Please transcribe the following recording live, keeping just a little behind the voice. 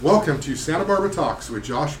Welcome to Santa Barbara Talks with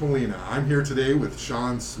Josh Molina. I'm here today with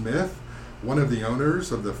Sean Smith, one of the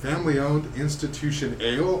owners of the family-owned Institution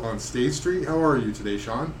Ale on State Street. How are you today,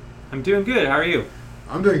 Sean? I'm doing good. How are you?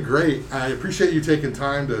 I'm doing great. I appreciate you taking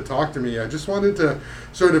time to talk to me. I just wanted to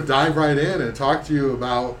sort of dive right in and talk to you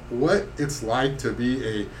about what it's like to be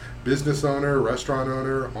a business owner, restaurant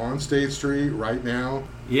owner on State Street right now.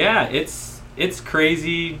 Yeah, it's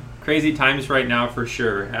crazy times right now for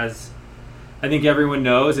sure. As I think everyone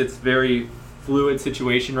knows, it's a very fluid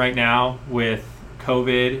situation right now with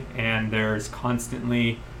COVID, and there's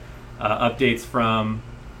constantly updates from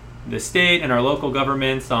the state and our local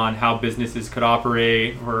governments on how businesses could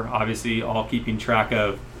operate. We're obviously all keeping track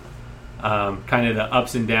of kind of the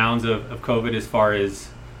ups and downs of COVID as far as,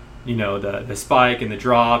 you know, the spike and the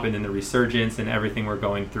drop and then the resurgence and everything we're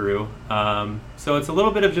going through. So it's a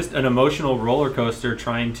little bit of just an emotional roller coaster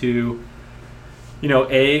trying to, you know,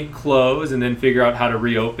 close and then figure out how to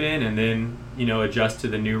reopen and then, you know, adjust to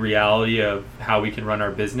the new reality of how we can run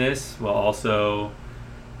our business while also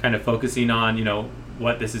kind of focusing on, you know,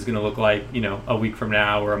 what this is going to look like, you know, a week from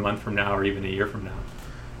now or a month from now or even a year from now.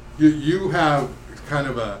 You have kind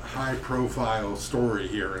of a high-profile story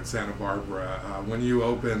here in Santa Barbara. When you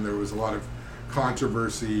opened, there was a lot of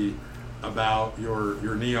controversy about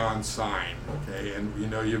your neon sign, okay? And, you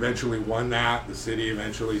know, you eventually won that. The city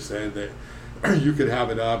eventually said that you could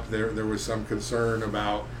have it up. There was some concern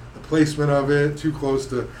about the placement of it, too close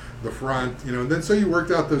to the front, you know, and then so you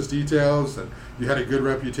worked out those details and you had a good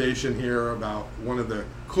reputation here about one of the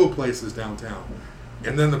cool places downtown.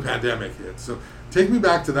 And then the pandemic hit. So take me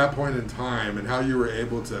back to that point in time and how you were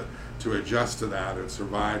able to adjust to that and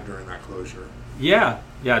survive during that closure. Yeah,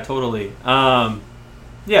 totally.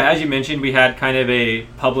 As you mentioned, we had kind of a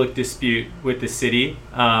public dispute with the city,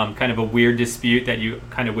 kind of a weird dispute that you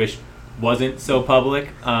kind of wish wasn't so public,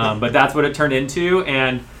 but that's what it turned into,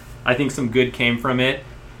 and I think some good came from it.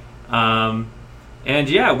 We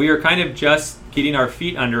were kind of just getting our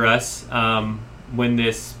feet under us when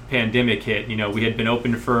this pandemic hit. You know, we had been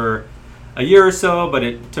open for a year or so, but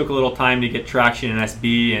it took a little time to get traction in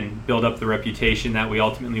SB and build up the reputation that we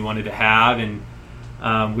ultimately wanted to have.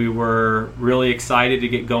 And we were really excited to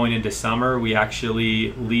get going into summer. We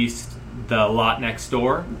actually leased the lot next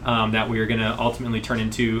door that we were going to ultimately turn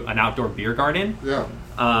into an outdoor beer garden. Yeah.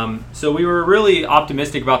 So we were really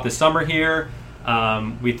optimistic about the summer here.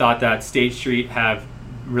 We thought that State Street have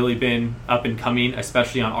really been up and coming,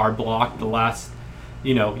 especially on our block the last,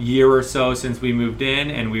 you know, year or so since we moved in,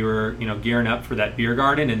 and we were, you know, gearing up for that beer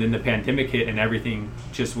garden, and then the pandemic hit and everything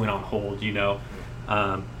just went on hold, you know.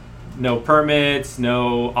 No permits,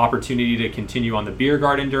 no opportunity to continue on the beer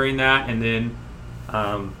garden during that, and then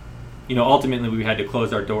ultimately we had to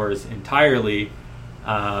close our doors entirely.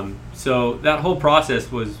 So that whole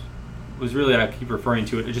process was really, I keep referring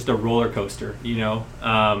to it, just a roller coaster, you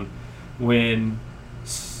know. When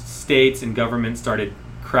states and governments started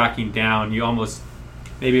cracking down, you almost,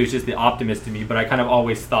 maybe it was just the optimist in me, but I kind of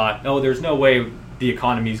always thought, oh, there's no way the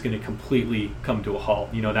economy is going to completely come to a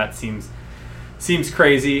halt. You know, that seems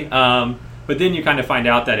crazy. But then you kind of find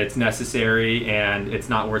out that it's necessary and it's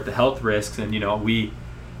not worth the health risks. And, you know, we,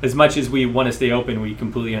 as much as we want to stay open, we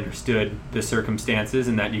completely understood the circumstances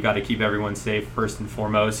and that you got to keep everyone safe first and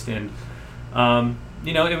foremost. And,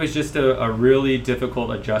 it was just a really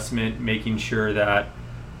difficult adjustment, making sure that,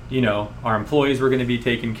 you know, our employees were going to be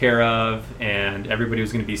taken care of and everybody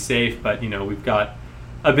was going to be safe. But, you know, we've got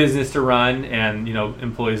a business to run and, you know,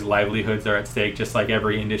 employees' livelihoods are at stake, just like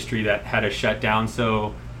every industry that had a shutdown.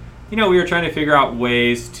 So, you know, we were trying to figure out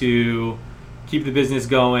ways to keep the business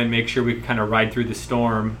going, make sure we could kind of ride through the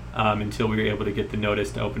storm until we were able to get the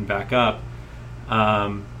notice to open back up.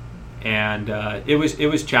 It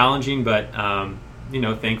was challenging, but,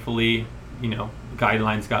 thankfully, you know,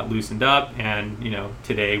 guidelines got loosened up and, you know,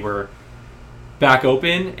 today we're back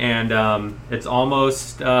open and it's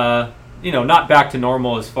almost, not back to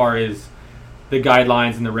normal as far as the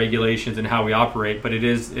guidelines and the regulations and how we operate, but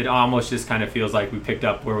it almost just kind of feels like we picked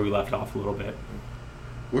up where we left off a little bit.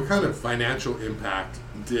 What kind of financial impact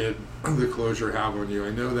did the closure have on you?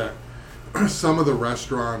 I know that some of the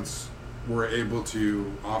restaurants were able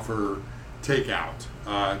to offer takeout,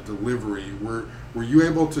 delivery. Were you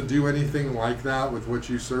able to do anything like that with what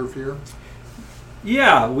you serve here?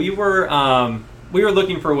 Yeah, we were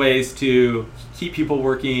looking for ways to keep people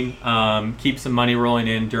working, keep some money rolling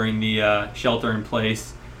in during the shelter in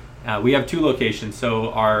place. We have two locations.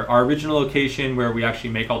 So our original location where we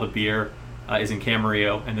actually make all the beer is in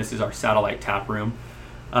Camarillo, and this is our satellite tap room.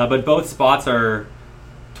 But both spots are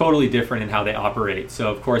totally different in how they operate.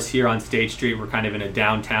 So of course here on State Street we're kind of in a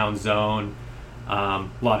downtown zone. A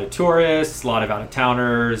lot of tourists, a lot of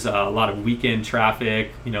out-of-towners, a lot of weekend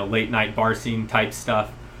traffic, late night bar scene type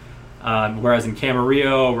stuff. Whereas in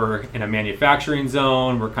Camarillo, we're in a manufacturing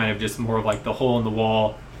zone. We're kind of just more of like the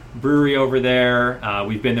hole-in-the-wall brewery over there.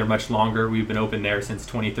 We've been there much longer. We've been open there since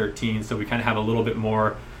 2013, so we kind of have a little bit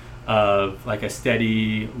more of like a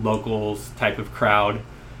steady locals type of crowd.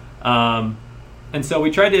 And so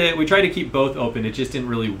we tried to keep both open. It just didn't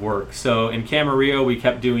really work. So in Camarillo, we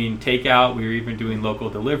kept doing takeout. We were even doing local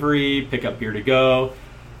delivery, pick up beer to go.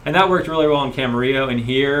 And that worked really well in Camarillo. And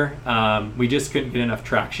here, we just couldn't get enough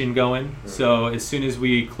traction going. So as soon as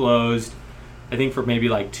we closed, I think for maybe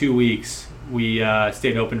like 2 weeks, we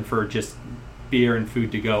stayed open for just beer and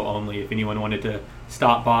food to go only. If anyone wanted to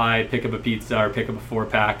stop by, pick up a pizza or pick up a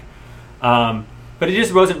 4-pack. But it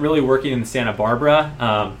just wasn't really working in Santa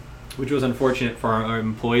Barbara, which was unfortunate for our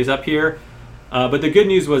employees up here. But the good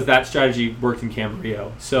news was that strategy worked in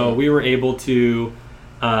Camarillo. So we were able to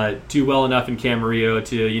do well enough in Camarillo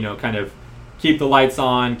to, kind of keep the lights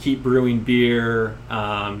on, keep brewing beer,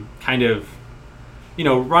 run kind of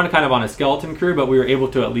on a skeleton crew, but we were able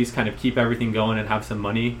to at least kind of keep everything going and have some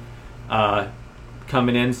money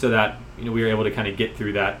coming in so that, we were able to kind of get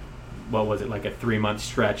through that, what was it, like a 3-month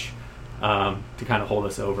stretch to kind of hold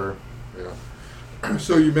us over. Yeah.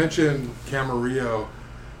 So you mentioned Camarillo.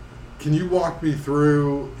 Can you walk me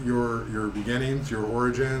through your beginnings, your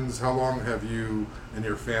origins? How long have you and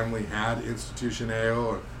your family had Institution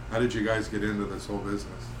Ale? And how did you guys get into this whole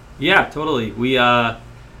business? Yeah, totally. We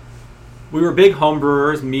were big home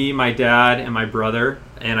brewers, me, my dad, and my brother.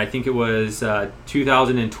 And I think it was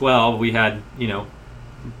 2012 we had,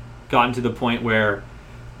 gotten to the point where,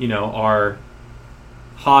 our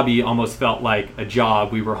hobby almost felt like a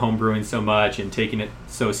job. We were home brewing so much and taking it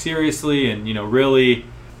so seriously and, really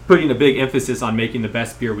putting a big emphasis on making the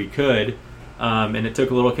best beer we could. And it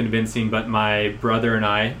took a little convincing, but my brother and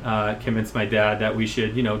I convinced my dad that we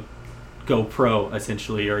should, go pro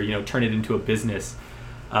essentially, or, turn it into a business,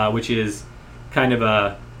 which is kind of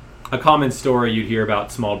a common story you'd hear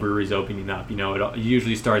about small breweries opening up. It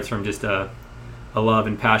usually starts from just a love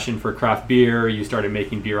and passion for craft beer. You started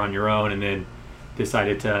making beer on your own and then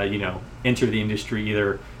decided to, enter the industry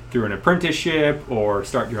either through an apprenticeship or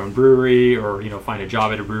start your own brewery or, find a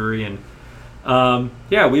job at a brewery. And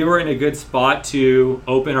we were in a good spot to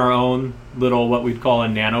open our own little, what we'd call a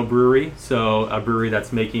nano brewery. So a brewery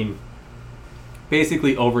that's making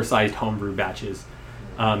basically oversized homebrew batches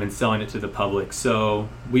and selling it to the public. So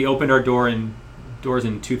we opened our doors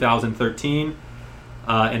in 2013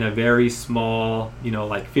 in a very small,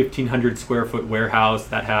 like 1,500 square foot warehouse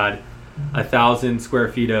that had 1,000 square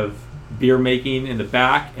feet of beer making in the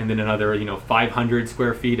back, and then another 500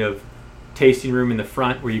 square feet of tasting room in the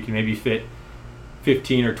front where you can maybe fit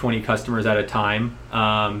 15 or 20 customers at a time.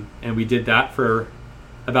 And we did that for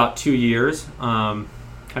about 2 years, kind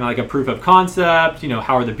of like a proof of concept.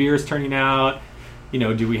 How are the beers turning out?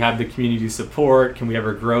 Do we have the community support? Can we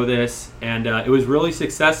ever grow this? And it was really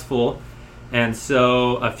successful. And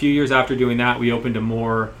so a few years after doing that, we opened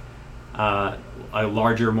a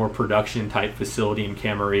larger, more production type facility in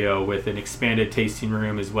Camarillo with an expanded tasting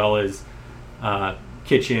room as well as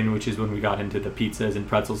kitchen, which is when we got into the pizzas and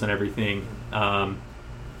pretzels and everything.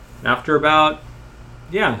 After about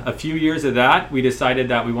a few years of that, we decided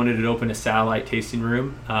that we wanted to open a satellite tasting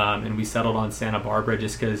room, and we settled on Santa Barbara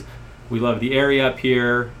just because we love the area up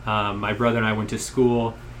here. My brother and I went to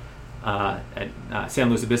school at San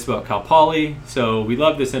Luis Obispo at Cal Poly, so we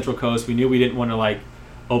loved the Central Coast. We knew we didn't want to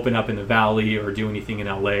open up in the Valley or do anything in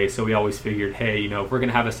LA, so we always figured, hey, if we're going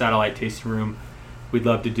to have a satellite tasting room, we'd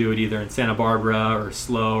love to do it either in Santa Barbara or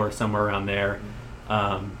SLO or somewhere around there.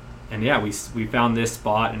 We found this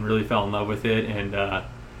spot and really fell in love with it, and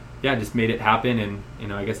just made it happen.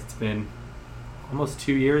 And I guess it's been almost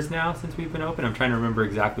 2 years now since we've been open. I'm trying to remember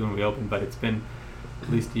exactly when we opened, but it's been at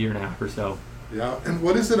least a year and a half or so. Yeah, and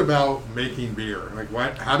what is it about making beer?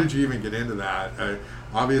 How did you even get into that?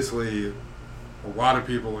 Obviously, a lot of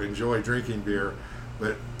people enjoy drinking beer,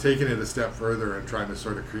 but taking it a step further and trying to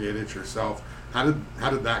sort of create it yourself, how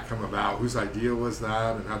did that come about? Whose idea was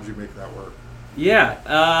that, and how did you make that work?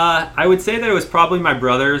 Yeah, I would say that it was probably my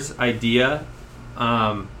brother's idea.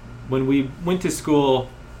 When we went to school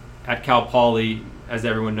at Cal Poly, as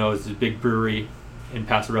everyone knows, there's a big brewery in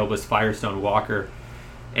Paso Robles, Firestone Walker.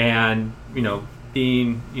 And,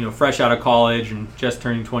 being, fresh out of college and just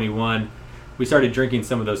turning 21, we started drinking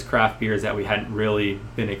some of those craft beers that we hadn't really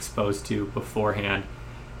been exposed to beforehand.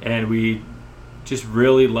 And we just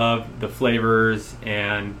really loved the flavors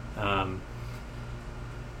and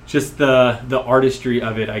just the artistry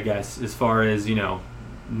of it, I guess, as far as,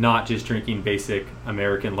 not just drinking basic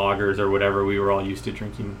American lagers or whatever we were all used to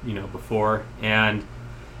drinking, before. And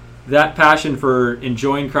that passion for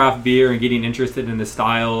enjoying craft beer and getting interested in the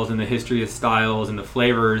styles and the history of styles and the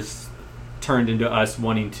flavors turned into us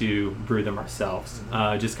wanting to brew them ourselves.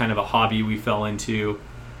 Just kind of a hobby we fell into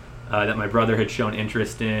that my brother had shown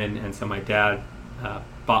interest in, and so my dad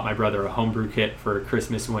bought my brother a homebrew kit for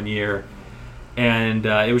Christmas one year, and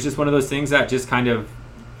it was just one of those things that just kind of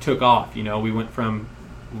took off. We went from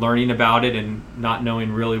learning about it and not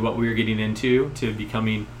knowing really what we were getting into to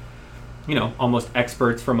becoming almost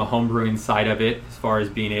experts from a homebrewing side of it, as far as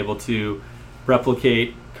being able to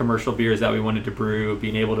replicate commercial beers that we wanted to brew,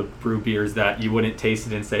 being able to brew beers that you wouldn't taste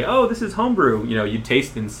it and say, oh, this is homebrew. You'd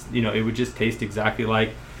taste and it would just taste exactly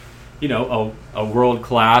like a world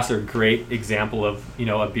class or great example of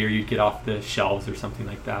a beer you'd get off the shelves or something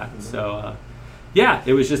like that. Mm-hmm. So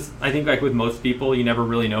it was just, I think, like with most people, you never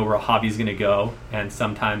really know where a hobby's going to go, and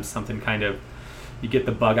sometimes something kind of, you get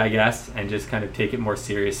the bug, I guess, and just kind of take it more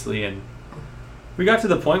seriously. And we got to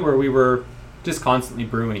the point where we were just constantly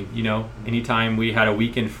brewing. Anytime we had a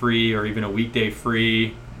weekend free or even a weekday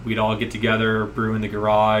free, we'd all get together, brew in the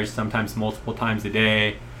garage, sometimes multiple times a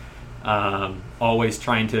day, always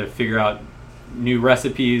trying to figure out new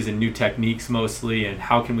recipes and new techniques mostly, and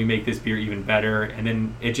how can we make this beer even better. And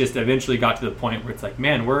then it just eventually got to the point where it's like,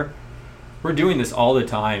 man, we're doing this all the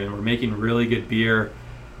time and we're making really good beer,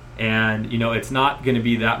 and it's not going to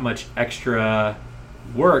be that much extra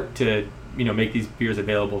work to make these beers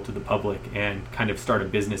available to the public and kind of start a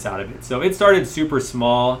business out of it. So it started super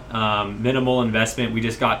small, minimal investment. We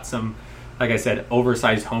just got some, like I said,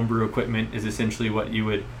 oversized homebrew equipment is essentially what you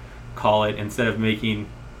would call it. Instead of making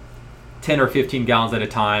 10 or 15 gallons at a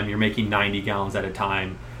time, you're making 90 gallons at a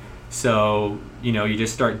time. So, you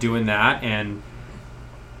just start doing that and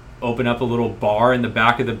open up a little bar in the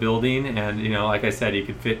back of the building. And, like I said, you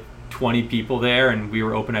could fit 20 people there, and we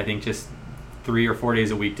were open, I think, just 3 or 4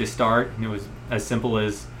 days a week to start. And it was as simple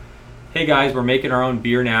as, hey guys, we're making our own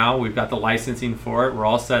beer now. We've got the licensing for it. We're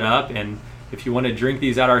all set up. And if you want to drink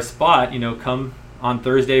these at our spot, come on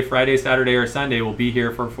Thursday, Friday, Saturday, or Sunday. We'll be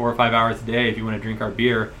here for 4 or 5 hours a day if you want to drink our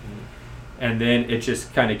beer. Mm-hmm. And then it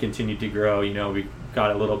just kind of continued to grow. We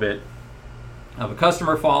got a little bit of a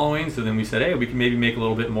customer following. So then we said, hey, we can maybe make a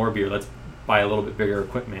little bit more beer. Let's buy a little bit bigger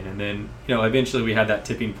equipment. And then, eventually we had that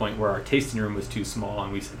tipping point where our tasting room was too small,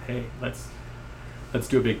 and we said, hey, let's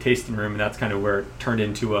do a big tasting room. And that's kind of where it turned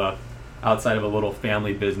into outside of a little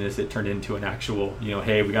family business, it turned into an actual,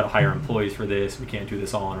 hey, we got to hire employees for this. We can't do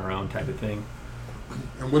this all on our own type of thing.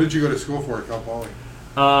 And what did you go to school for at Cal Poly?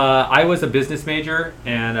 I was a business major,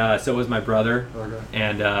 and so was my brother. Okay.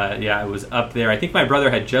 And I was up there. I think my brother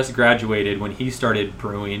had just graduated when he started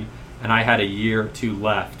brewing, and I had a year or two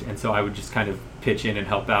left. And so I would just kind of pitch in and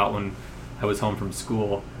help out when I was home from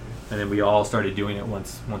school. And then we all started doing it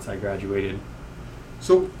once I graduated.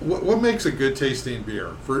 So what makes a good tasting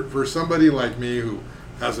beer? For somebody like me who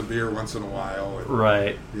has a beer once in a while, and,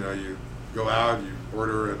 right? You go out, you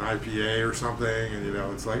order an IPA or something, and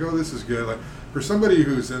it's like, oh, this is good. Like, for somebody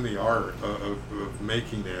who's in the art of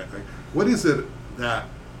making it, like, what is it that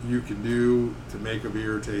you can do to make a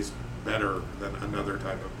beer taste better than another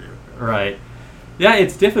type of beer? Right. Yeah,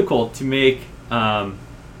 it's difficult to make,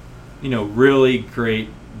 really great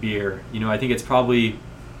beer. I think it's probably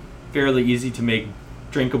fairly easy to make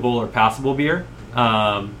drinkable or passable beer,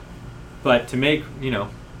 but to make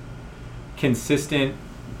consistent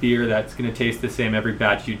beer that's going to taste the same every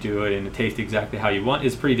batch you do it and to taste exactly how you want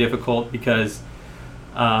is pretty difficult, because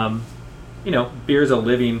beer is a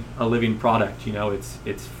living product.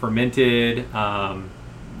 It's fermented.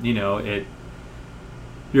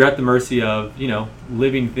 You're at the mercy of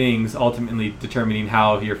living things ultimately determining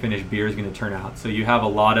how your finished beer is going to turn out. So you have a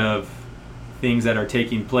lot of things that are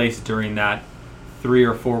taking place during that 3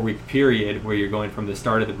 or 4 week period where you're going from the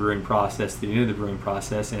start of the brewing process to the end of the brewing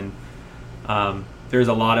process, and there's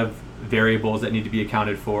a lot of variables that need to be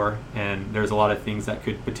accounted for, and there's a lot of things that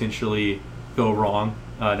could potentially go wrong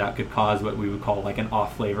that could cause what we would call like an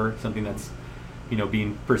off flavor, something that's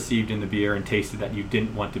being perceived in the beer and tasted that you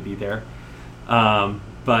didn't want to be there.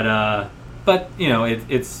 But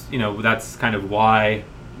it's that's kind of why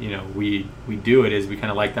we do it, is we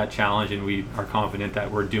kind of like that challenge, and we are confident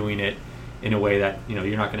that we're doing it in a way that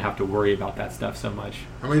you're not going to have to worry about that stuff so much.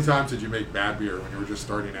 How many times did you make bad beer when you were just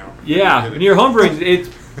starting out? Yeah, when you're homebrewing,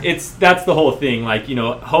 it's that's the whole thing. Like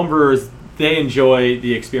homebrewers, they enjoy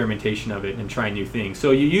the experimentation of it and trying new things. So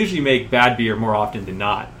you usually make bad beer more often than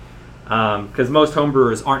not, because most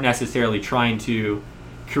homebrewers aren't necessarily trying to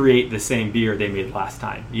create the same beer they made last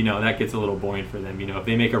time. That gets a little boring for them. If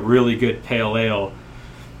they make a really good pale ale,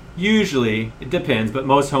 usually, it depends, but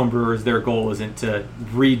most home brewers, their goal isn't to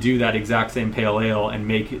redo that exact same pale ale and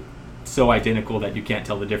make it so identical that you can't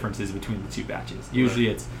tell the differences between the two batches. Usually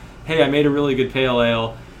it's, hey, I made a really good pale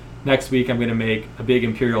ale. Next week I'm going to make a big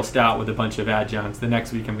imperial stout with a bunch of adjuncts. The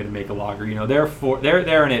next week I'm going to make a lager.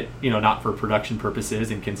 They're in it, not for production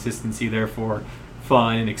purposes and consistency. They're for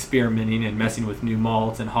fun and experimenting and messing with new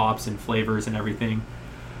malts and hops and flavors and everything.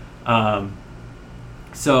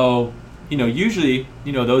 So usually,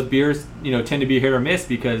 those beers, tend to be hit or miss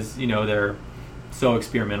because, they're so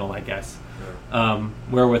experimental, I guess.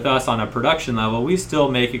 Where with us on a production level, we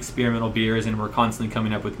still make experimental beers and we're constantly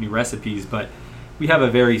coming up with new recipes, but we have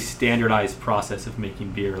a very standardized process of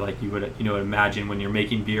making beer, like you would, imagine when you're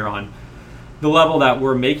making beer on the level that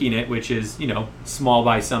we're making it, which is, small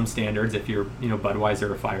by some standards if you're,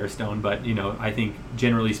 Budweiser or Firestone, but, I think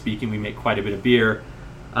generally speaking, we make quite a bit of beer.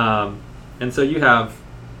 And so you have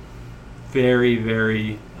very,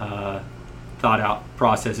 very thought out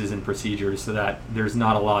processes and procedures so that there's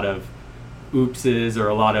not a lot of oopses or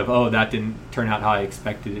a lot of, oh, that didn't turn out how I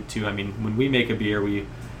expected it to. I mean, when we make a beer, we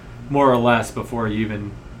more or less, before you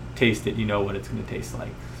even taste it, you know what it's going to taste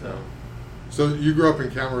like. So you grew up in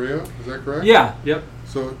Camarillo, is that correct? Yeah, yep.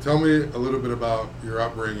 So tell me a little bit about your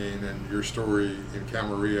upbringing and your story in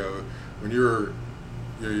Camarillo. When you're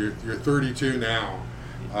 32 now,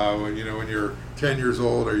 when you're 10 years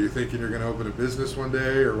old, are you thinking you're going to open a business one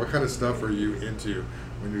day, or what kind of stuff are you into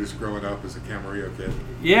when you're just growing up as a Camarillo kid?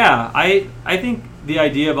 Yeah, I think the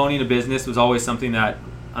idea of owning a business was always something that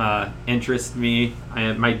interests me.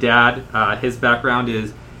 My dad, his background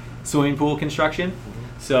is swimming pool construction,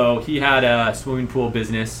 so he had a swimming pool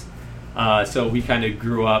business. So we kind of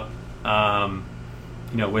grew up,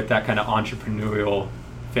 with that kind of entrepreneurial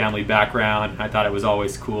family background. I thought it was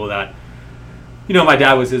always cool that, my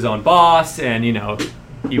dad was his own boss, and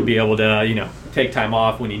he'd be able to, take time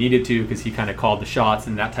off when he needed to because he kind of called the shots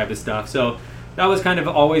and that type of stuff. So that was kind of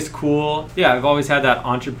always cool. Yeah, I've always had that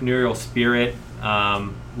entrepreneurial spirit.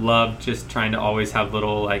 Loved just trying to always have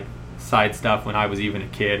little side stuff when I was even a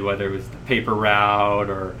kid, whether it was the paper route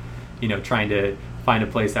or, trying to find a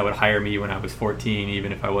place that would hire me when I was 14,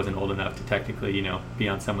 even if I wasn't old enough to technically, be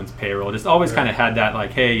on someone's payroll. Just always kind of had that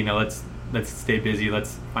hey, let's stay busy,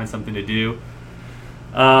 let's find something to do.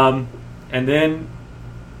 And then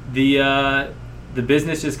the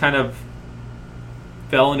business just kind of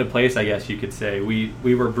fell into place, I guess you could say.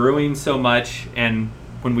 We were brewing so much, and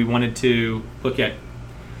when we wanted to look at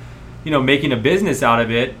making a business out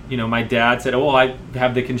of it, my dad said, oh, I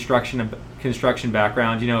have the construction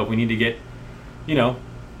background. If we need to get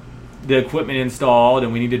the equipment installed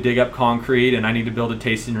and we need to dig up concrete and I need to build a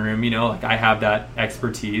tasting room, I have that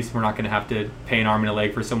expertise. We're not going to have to pay an arm and a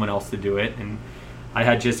leg for someone else to do it. And I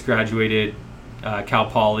had just graduated Cal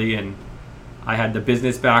Poly, and I had the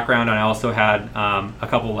business background, and I also had a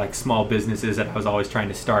couple small businesses that I was always trying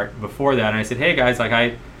to start before that. And I said, hey guys,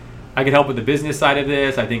 I could help with the business side of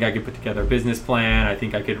this. I think I could put together a business plan. I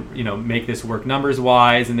think I could, make this work numbers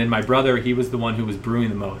wise. And then my brother, he was the one who was brewing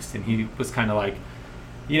the most, and he was kind of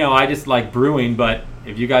I just like brewing, but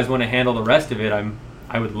if you guys want to handle the rest of it,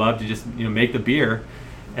 I would love to just make the beer.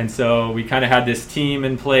 And so we kind of had this team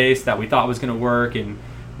in place that we thought was going to work, and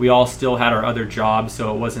we all still had our other jobs,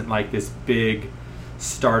 so it wasn't like this big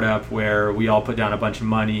startup where we all put down a bunch of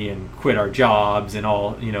money and quit our jobs and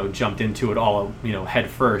all jumped into it all head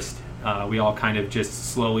first. We all kind of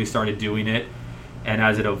just slowly started doing it, and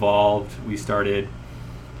as it evolved, we started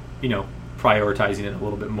prioritizing it a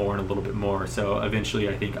little bit more and a little bit more. So eventually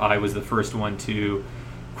I think I was the first one to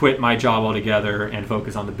quit my job altogether and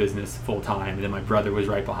focus on the business full time, and then my brother was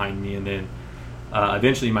right behind me, and then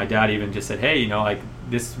eventually my dad even just said, hey,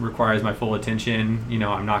 this requires my full attention.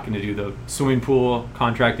 I'm not going to do the swimming pool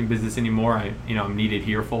contracting business anymore. I'm needed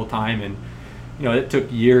here full time, and it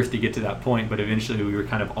took years to get to that point, but eventually we were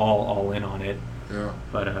kind of all in on it. Yeah.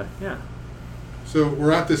 But yeah. So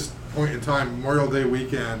we're at this point in time, Memorial Day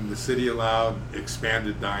weekend, the city allowed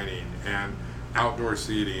expanded dining and outdoor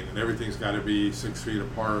seating, and everything's got to be 6 feet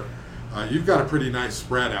apart. You've got a pretty nice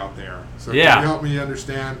spread out there. So yeah. Can you help me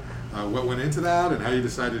understand what went into that and how you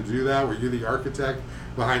decided to do that? Were you the architect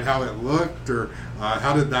behind how it looked, or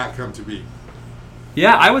how did that come to be?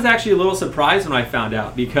 Yeah, I was actually a little surprised when I found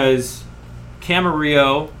out, because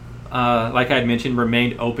Camarillo, like I had mentioned,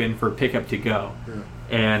 remained open for pickup to go. Yeah.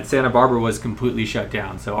 And Santa Barbara was completely shut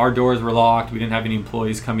down. So our doors were locked. We didn't have any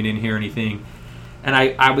employees coming in here or anything. And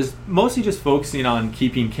I was mostly just focusing on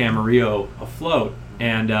keeping Camarillo afloat.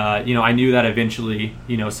 And, I knew that eventually,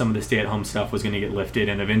 some of the stay-at-home stuff was going to get lifted,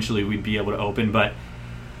 and eventually we'd be able to open. But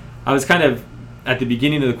I was kind of at the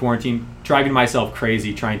beginning of the quarantine, driving myself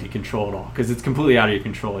crazy trying to control it all because it's completely out of your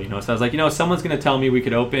control, So I was like, someone's going to tell me we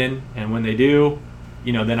could open, and when they do,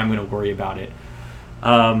 then I'm going to worry about it.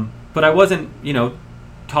 But I wasn't,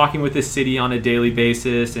 talking with the city on a daily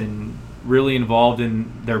basis and really involved in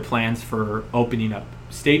their plans for opening up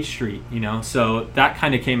State Street, So that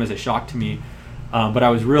kind of came as a shock to me, but I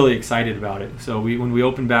was really excited about it. So when we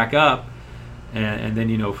opened back up, and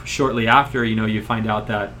then, shortly after, you find out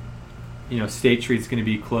that State Street's going to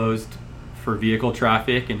be closed for vehicle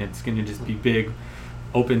traffic, and it's going to just be big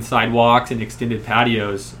open sidewalks and extended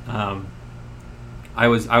patios. I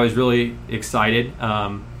was really excited,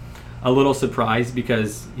 a little surprised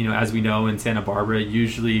because, as we know in Santa Barbara,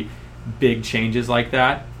 usually big changes like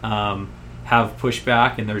that have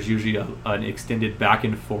pushback, and there's usually an extended back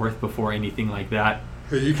and forth before anything like that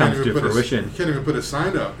comes to fruition. You can't even put a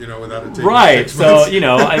sign up, without it taking right. 6 months. So,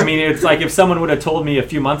 it's like if someone would have told me a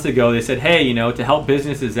few months ago, they said, hey, to help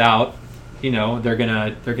businesses out, they're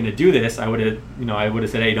gonna do this. I would have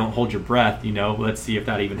said, hey, don't hold your breath. Let's see if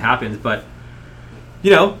that even happens. But,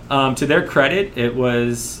 to their credit, it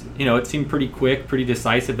was, it seemed pretty quick, pretty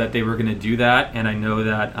decisive that they were going to do that. And I know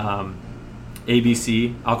that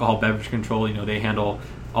ABC, Alcohol Beverage Control, they handle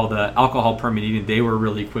all the alcohol permitting, and they were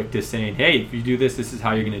really quick to saying, hey, if you do this, this is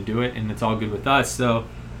how you're going to do it, and it's all good with us. So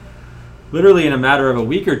literally in a matter of a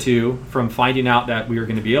week or two from finding out that we were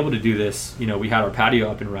going to be able to do this, we had our patio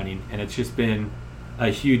up and running, and it's just been a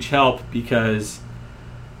huge help because,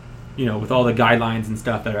 with all the guidelines and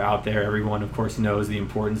stuff that are out there, everyone, of course, knows the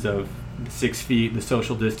importance of 6 feet, the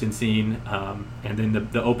social distancing, and then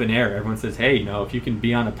the open air. Everyone says, hey, if you can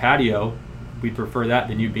be on a patio, we'd prefer that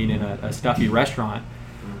than you being in a stuffy restaurant.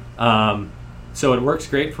 So it works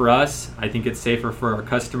great for us. I think it's safer for our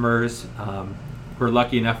customers. We're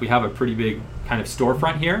lucky enough we have a pretty big kind of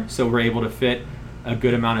storefront here, so we're able to fit a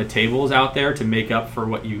good amount of tables out there to make up for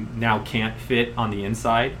what you now can't fit on the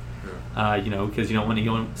inside. Because you don't want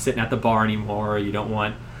anyone sitting at the bar anymore. You don't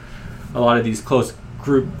want a lot of these close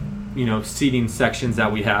group, seating sections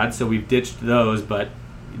that we had. So we've ditched those, but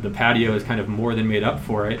the patio is kind of more than made up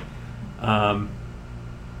for it.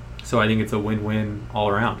 So I think it's a win-win all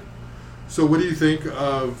around. So what do you think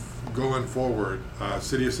of going forward?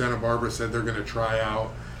 City of Santa Barbara said they're going to try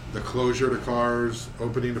out the closure to cars,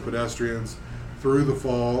 opening to pedestrians through the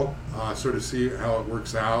fall, sort of see how it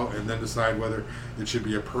works out, and then decide whether it should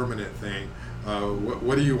be a permanent thing.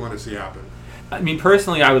 What do you want to see happen?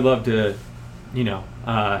 Personally, I would love to,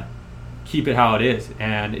 keep it how it is.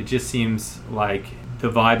 And it just seems like the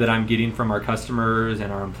vibe that I'm getting from our customers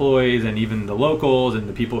and our employees and even the locals and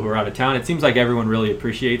the people who are out of town, it seems like everyone really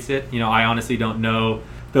appreciates it. I honestly don't know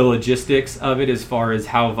the logistics of it as far as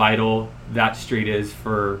how vital that street is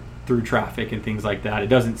for through traffic and things like that. It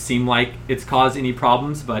doesn't seem like it's caused any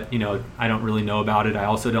problems, but I don't really know about it. I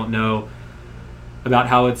also don't know about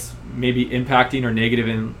how it's maybe impacting or negative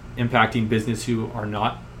in impacting business who are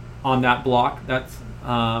not on that block that's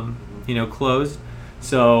closed.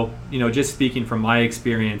 So just speaking from my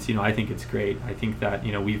experience, I think it's great. I think that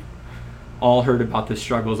we've all heard about the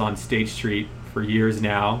struggles on State Street for years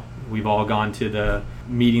now. We've all gone to the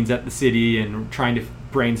meetings at the city and trying to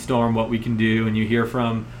brainstorm what we can do, and you hear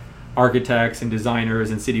from architects and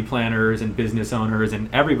designers and city planners and business owners and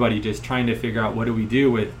everybody just trying to figure out what do we do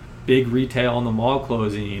with big retail in the mall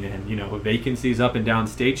closing and vacancies up and down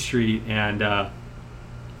State Street, and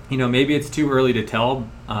maybe it's too early to tell,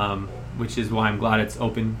 which is why I'm glad it's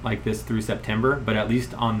open like this through September. But at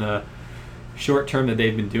least on the short term that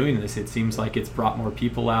they've been doing this, it seems like it's brought more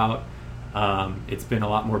people out. It's been a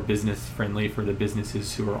lot more business friendly for the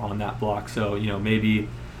businesses who are on that block. So maybe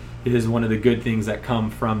it is one of the good things that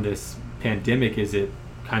come from this pandemic is it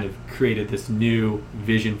kind of created this new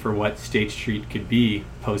vision for what State Street could be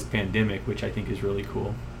post-pandemic, which I think is really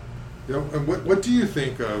cool. And what do you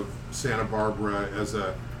think of Santa Barbara as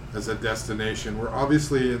a destination? We're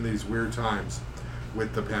obviously in these weird times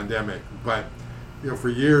with the pandemic, but for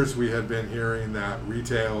years we had been hearing that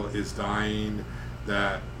retail is dying,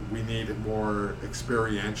 that we need more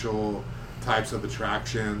experiential types of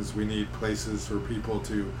attractions. We need places for people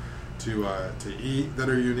to eat that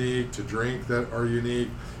are unique, to drink that are unique.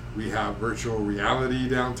 We have virtual reality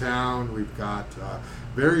downtown. We've got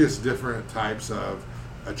various different types of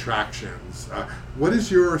attractions. What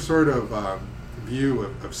is your sort of view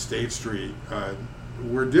of State Street?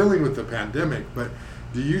 We're dealing with the pandemic, but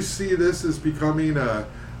do you see this as becoming a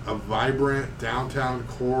vibrant downtown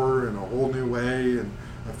core in a whole new way in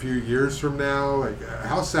a few years from now? Like,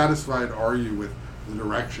 how satisfied are you with the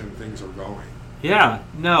direction things are going? Yeah,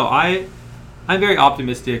 no, I'm very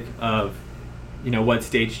optimistic of what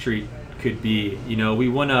State Street could be. We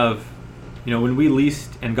wouldn't have when we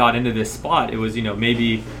leased and got into this spot, it was,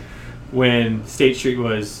 maybe when State Street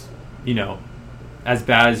was, as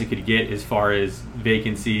bad as it could get as far as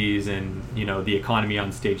vacancies and, the economy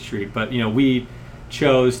on State Street. But, we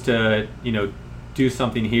chose to, do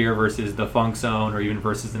something here versus the Funk Zone or even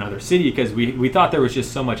versus another city because we thought there was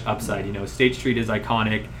just so much upside. State Street is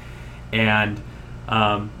iconic, and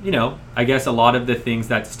I guess a lot of the things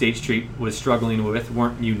that State Street was struggling with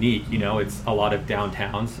weren't unique. It's a lot of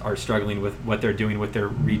downtowns are struggling with what they're doing with their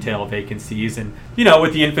retail vacancies, and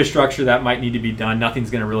with the infrastructure that might need to be done,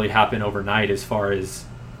 nothing's going to really happen overnight as far as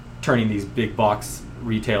turning these big box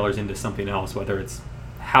retailers into something else, whether it's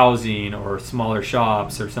housing or smaller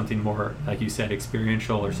shops or something more, like you said,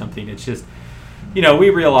 experiential or something. It's just, we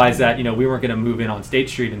realized that, we weren't going to move in on State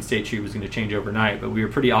Street and State Street was going to change overnight, but we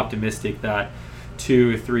were pretty optimistic that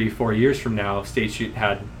 2, 3, 4 years from now, State Street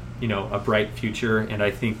had, a bright future. And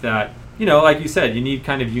I think that, like you said, you need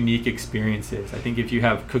kind of unique experiences. I think if you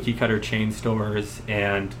have cookie cutter chain stores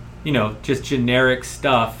and, just generic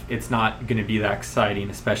stuff, it's not going to be that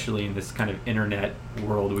exciting, especially in this kind of internet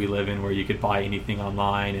world we live in where you could buy anything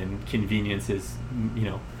online and convenience is,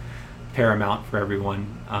 paramount for everyone.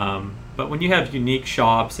 But when you have unique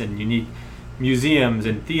shops and unique museums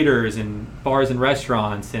and theaters and bars and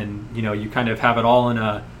restaurants and, you kind of have it all in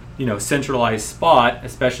a, centralized spot,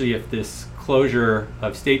 especially if this closure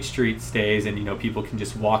of State Street stays and, people can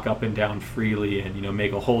just walk up and down freely and,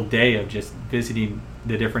 make a whole day of just visiting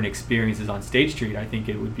the different experiences on State Street. I think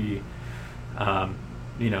it would be,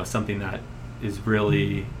 something that is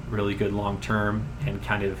really, really good long term and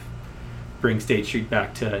kind of bring State Street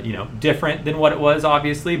back to, different than what it was,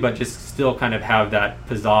 obviously, but just still kind of have that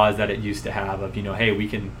pizzazz that it used to have of, hey, we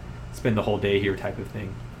can spend the whole day here type of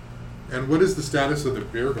thing. And what is the status of the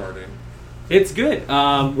beer garden? It's good.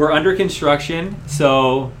 We're under construction,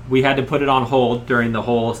 so we had to put it on hold during the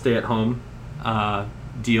whole stay-at-home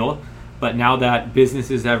deal. But now that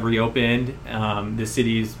businesses have reopened, the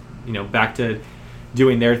city's, back to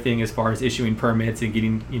doing their thing as far as issuing permits and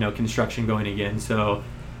getting, construction going again. So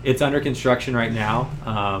it's under construction right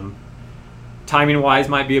now. Timing-wise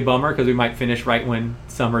might be a bummer because we might finish right when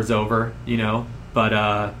summer's over,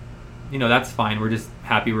 But, that's fine. We're just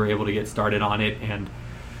happy we're able to get started on it. And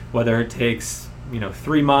whether it takes,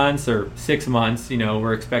 3 months or 6 months,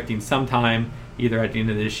 we're expecting sometime either at the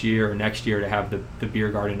end of this year or next year to have the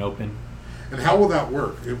beer garden open. And how will that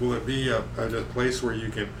work? Will it be a place where you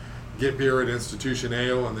can get beer at Institution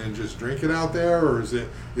Ale and then just drink it out there, or is it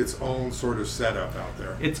its own sort of setup out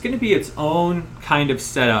there? It's going to be its own kind of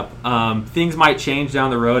setup. Things might change down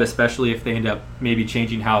the road, especially if they end up maybe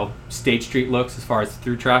changing how State Street looks as far as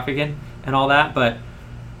through traffic and all that. But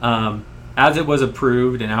as it was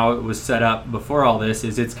approved and how it was set up before all this,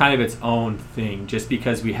 it's kind of its own thing, just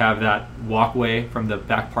because we have that walkway from the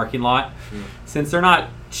back parking lot. Since they're not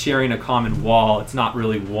sharing a common wall, it's not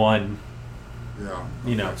really one.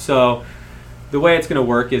 So the way it's going to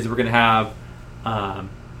work is we're going to have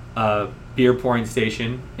a beer pouring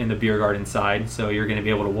station in the beer garden side. So you're going to be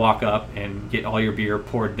able to walk up and get all your beer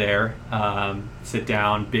poured there, sit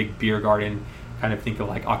down, big beer garden, kind of think of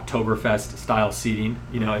like Oktoberfest style seating,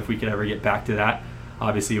 if we could ever get back to that.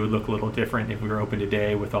 Obviously it would look a little different if we were open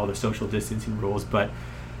today with all the social distancing rules, but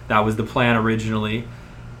that was the plan originally.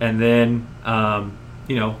 And then,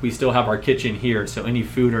 we still have our kitchen here, so any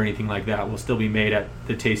food or anything like that will still be made at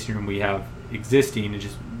the tasting room we have existing, and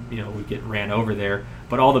just, we get ran over there.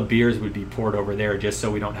 But all the beers would be poured over there, just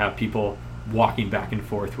so we don't have people walking back and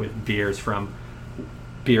forth with beers from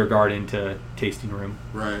beer garden to tasting room.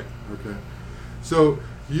 Right, okay. So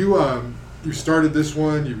you started this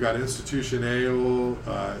one, you've got Institution Ale.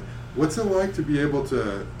 What's it like to be able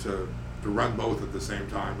to run both at the same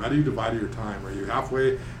time? How do you divide your time? Are you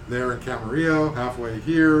halfway there in Camarillo, halfway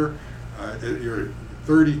here? You're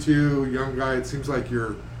 32, young guy. It seems like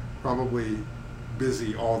you're probably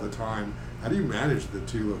busy all the time. How do you manage the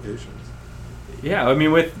two locations? Yeah, I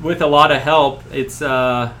mean, with a lot of help, it's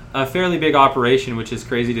a fairly big operation, which is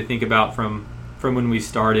crazy to think about from when we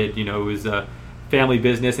started. It was a family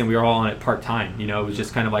business and we were all on it part-time. It was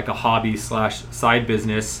just kind of like a hobby / side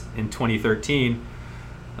business in 2013.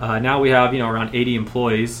 Now we have, around 80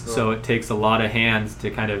 employees, so it takes a lot of hands to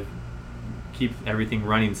kind of keep everything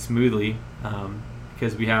running smoothly,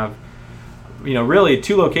 because we have, really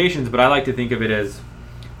 2 locations, but I like to think of it as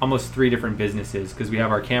almost 3 different businesses, because we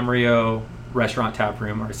have our Camarillo restaurant tap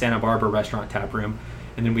room, our Santa Barbara restaurant tap room,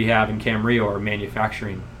 and then we have in Camarillo our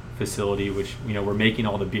manufacturing facility, which, we're making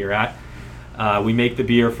all the beer at. We make the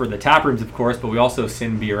beer for the tap rooms, of course, but we also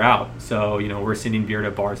send beer out. So, we're sending beer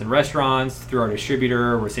to bars and restaurants through our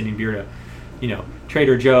distributor. We're sending beer to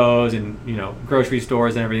Trader Joe's and grocery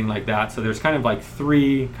stores and everything like that. So there's kind of like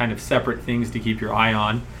 3 kind of separate things to keep your eye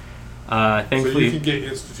on. Thankfully, so you can get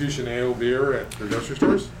Institution Ale beer at the grocery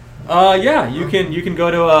stores. Yeah, you can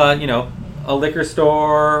go to a liquor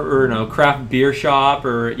store or craft beer shop,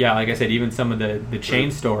 or like I said, even some of the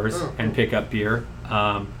chain stores and pick up beer.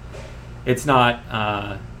 It's not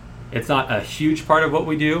a huge part of what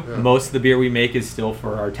we do. Yeah. Most of the beer we make is still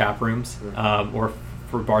for our tap rooms or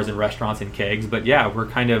for bars and restaurants and kegs. But we're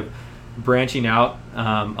kind of branching out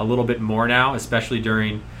a little bit more now, especially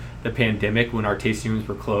during the pandemic when our tasting rooms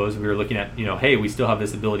were closed. We were looking at, hey, we still have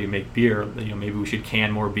this ability to make beer. Maybe we should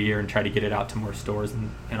can more beer and try to get it out to more stores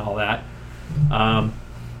and all that.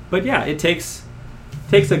 But it takes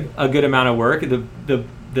a good amount of work.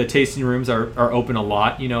 The tasting rooms are open a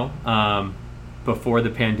lot. Before the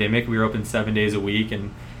pandemic, we were open 7 days a week,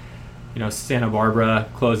 and Santa Barbara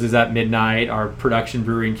closes at midnight. Our production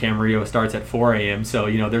brewery in Camarillo starts at 4 a.m. So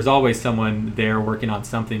there's always someone there working on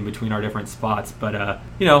something between our different spots. But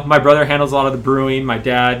my brother handles a lot of the brewing. My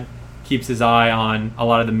dad keeps his eye on a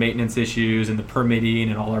lot of the maintenance issues and the permitting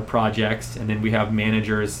and all our projects. And then we have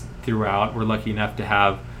managers throughout. We're lucky enough to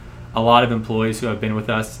have a lot of employees who have been with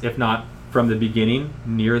us, if not from the beginning,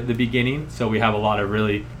 near the beginning. So we have a lot of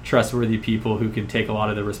really trustworthy people who can take a lot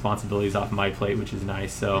of the responsibilities off my plate, which is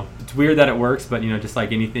nice. So it's weird that it works, but just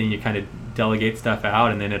like anything, you kind of delegate stuff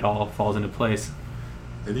out and then it all falls into place.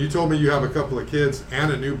 And you told me you have a couple of kids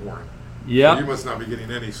and a newborn. Yeah. So you must not be getting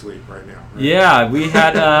any sleep right now. Right? Yeah, we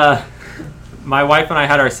had my wife and I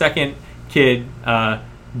had our second kid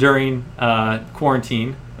during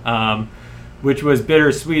quarantine, which was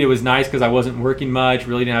bittersweet. It was nice because I wasn't working much,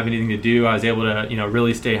 really didn't have anything to do. I was able to,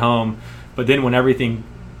 really stay home. But then when everything,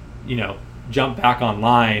 jumped back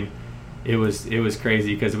online, it was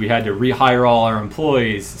crazy because we had to rehire all our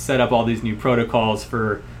employees, set up all these new protocols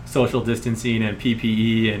for social distancing and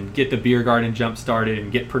PPE, and get the beer garden jump started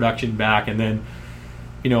and get production back. And then,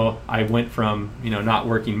 I went from, not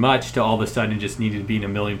working much to all of a sudden just needed to be in a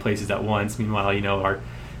million places at once. Meanwhile, our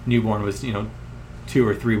newborn was, 2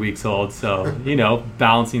 or 3 weeks old. So,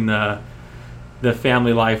 balancing the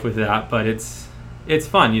family life with that. But it's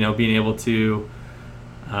fun, being able to,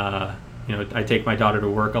 I take my daughter to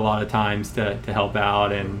work a lot of times to help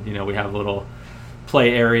out. And, we have a little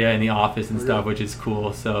play area in the office and stuff, which is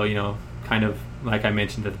cool. So, kind of like I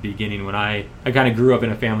mentioned at the beginning, when I kind of grew up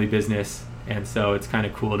in a family business. And so it's kind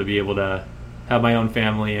of cool to be able to have my own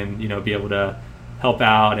family and, be able to help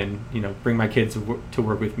out and, bring my kids to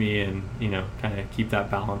work with me and, kind of keep that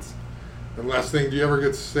balance. And last thing, do you ever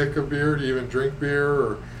get sick of beer? Do you even drink beer?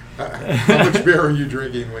 Or how much beer are you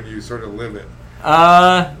drinking when you sort of live it?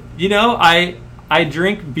 I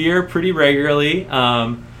drink beer pretty regularly.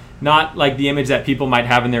 Not like the image that people might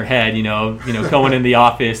have in their head, going in the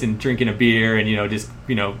office and drinking a beer and, just,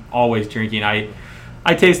 always drinking.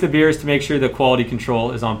 I taste the beers to make sure the quality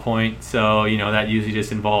control is on point. So, that usually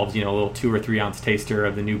just involves, a little 2 or 3 ounce taster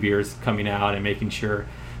of the new beers coming out and making sure,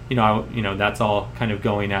 that's all kind of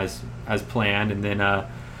going as planned. And then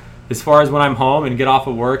as far as when I'm home and get off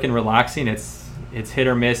of work and relaxing, it's hit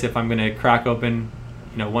or miss if I'm going to crack open,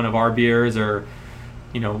 one of our beers or,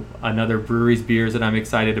 another brewery's beers that I'm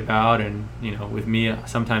excited about. And, with me,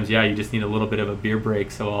 sometimes, you just need a little bit of a beer break.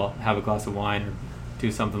 So I'll have a glass of wine or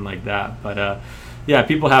do something like that. But,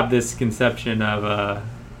 people have this conception of,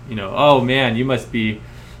 oh man, you must be,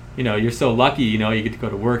 you're so lucky, you get to go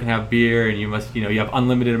to work and have beer and you must, you have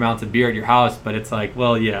unlimited amounts of beer at your house. But it's like,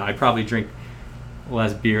 well, I probably drink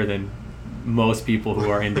less beer than most people who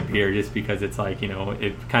are into beer just because it's like,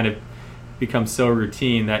 it kind of becomes so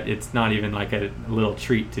routine that it's not even like a little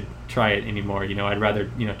treat to try it anymore. I'd rather,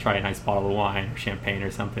 try a nice bottle of wine or champagne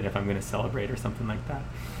or something if I'm going to celebrate or something like that.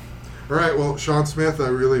 All right, well, Sean Smith, I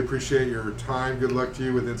really appreciate your time. Good luck to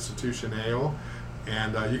you with Institution Ale.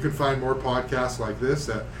 And you can find more podcasts like this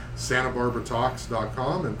at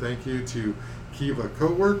SantaBarbaraTalks.com. And thank you to Kiva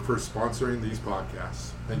Cowork for sponsoring these podcasts.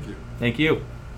 Thank you. Thank you.